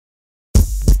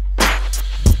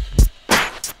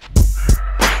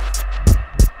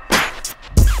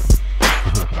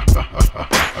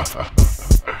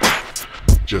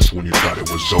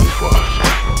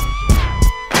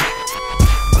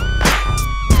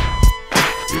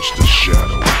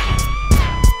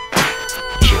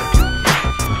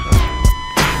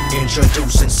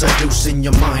Introducing, seducing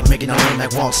your mind, making a run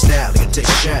like Walt Stallion. Take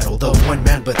Shadow, the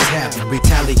one-man battalion.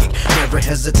 Retaliate, never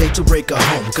hesitate to break a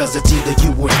home, cause it's either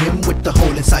you or him with the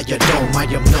hole inside your dome. I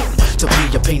am known to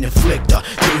be a pain inflictor,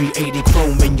 380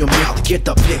 chrome in your mouth, get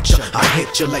the picture. I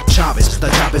hit you like Chavez,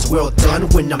 the job is well done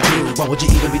when I'm through. Why would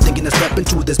you even be thinking of stepping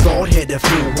to this bald-headed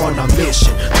fool on a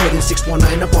mission? Putting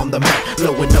 619 up on the map,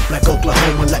 blowing up like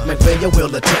Oklahoma, like McVeigh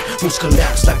will attack. Who's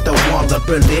collapsed like the wall of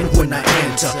Berlin when I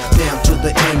enter? Down to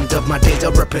the end of my days I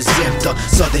represent the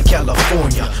Southern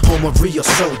California, home of real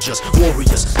soldiers,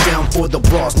 warriors, down for the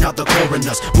brawls, now the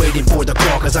coroners, waiting for the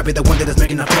call, cause I be the one that is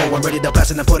making a flow. I'm ready to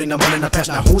blast and I'm putting them all in the past.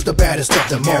 Now who's the baddest of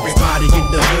them all? Everybody in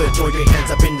the hood, throw your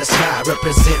hands up in the sky,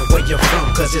 represent where you're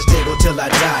from, cause it's Diego till I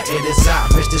die. It is I,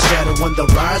 Mr. Shadow on the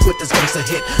rise with this gangsta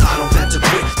hit. I don't have to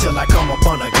quit till I come up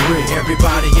on a grid.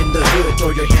 Everybody in the hood,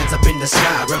 throw your hands up in the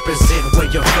sky, represent where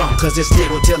you're from, cause it's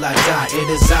Diego till I die. It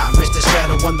is I, Mr.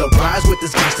 Shadow on the rise with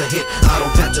this gangsta hit. I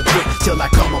don't have to quit till I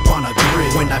come up on a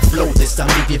grid. When I flow this, I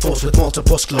leave you folks with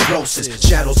multiple sclerosis.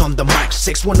 Shadows on the mic,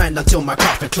 619 until my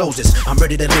coffin closes. I'm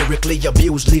ready to lyrically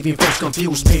abuse, leaving folks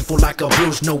confused, painful like a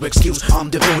bruise, no excuse. I'm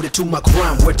devoted to my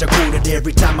crime, which I quoted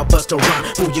every time I bust a rhyme.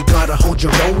 Fool, you gotta hold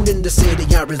your own in the city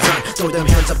I resign. Throw them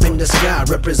hands up in the sky,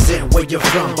 represent where you're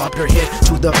from. Bob your head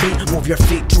to the beat, move your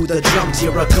feet to the drums.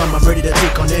 Here I come, I'm ready to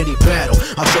take on any battle.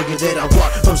 I'll show you that I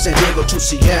rock from San Diego to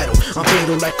Seattle. I'm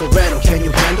fatal like a rattle, can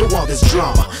you handle all this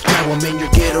drama? Now I'm in your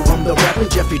ghetto, I'm the rapping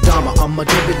Jeffrey Dahmer. I'ma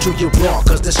give it to you raw,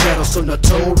 cause the Shadow's so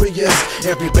notorious.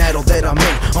 Every battle that I'm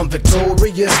in, I'm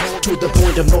victorious. To the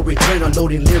point of no return,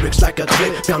 unloading lyrics like a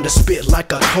clip, bound to spit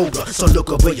like a cobra, so look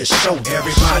over your shoulder.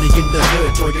 Everybody in the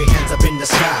hood, throw your hands up in the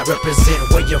sky, represent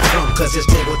where you're from, cause it's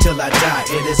Diego till I die.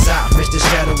 It is I, Mr.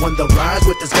 Shadow on the rise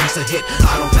with this gangsta hit.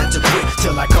 I don't have to quit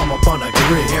till I come up on a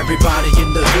grid. Everybody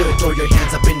in the hood, throw your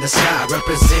hands up in the sky,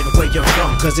 represent where you're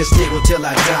from, cause it's Diego till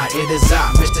I die. It is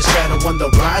I, Mr. Shadow on the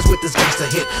rise with this gangsta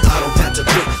hit. I don't have to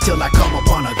quit till I come up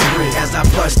on a grid. As I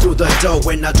bust through the door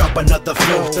and I drop another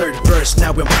flow, third verse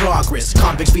now in progress.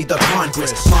 Convicts be the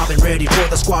Congress, mobbing ready for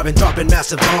the squad and dropping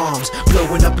massive bombs,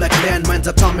 blowing up like landmines,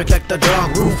 atomic like the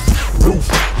dog roof.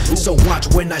 So watch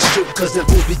when I shoot, cause the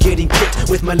fools be getting kicked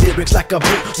with my lyrics like a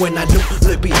boot. When I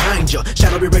look behind you,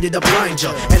 Shadow be ready to blind you.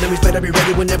 Enemies better be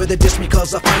ready whenever they diss me,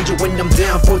 cause I find you when I'm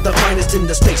down for the finest in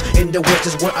the states. In the west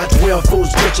is where I dwell,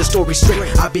 fools get your story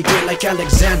straight. I be great like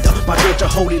Alexander, my daughter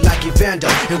holy like Evander.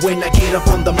 And when I get up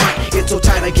on the mic, it's so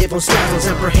tight I give them spasms.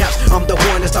 And perhaps I'm the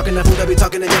one that's talking to fool that be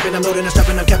talking and yapping. I'm loading and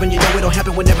strapping, I'm capping. You know it don't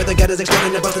happen whenever the guy is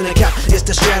exploding and busting a cap. It's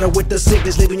the Shadow with the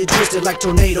sickness, leaving you twisted like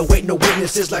tornado. Ain't no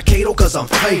witnesses like Kato, cause I'm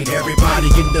faded. Everybody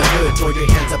in the hood, throw your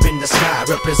hands up in the sky,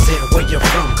 represent where you're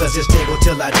from, cause it's Diego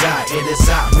till I die. It is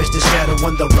I, Mr. Shadow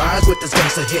on the rise with this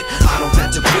gangsta hit. I don't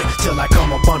have to quit till I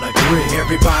come up on a grid.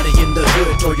 Everybody in the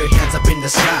hood, throw your hands up in the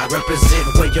sky, represent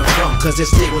where you're from, cause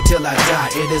it's Diego till I die.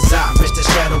 It is I, Mr.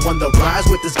 Shadow on the rise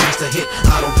with this gangsta hit.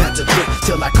 I don't have to quit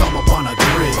till I come up on a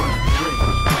grid.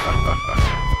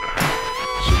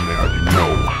 So now you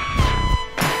know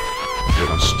that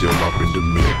I'm still up in the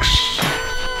mix.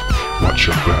 Watch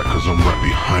your back, cause I'm right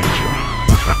behind you.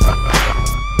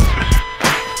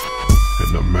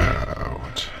 And I'm mad.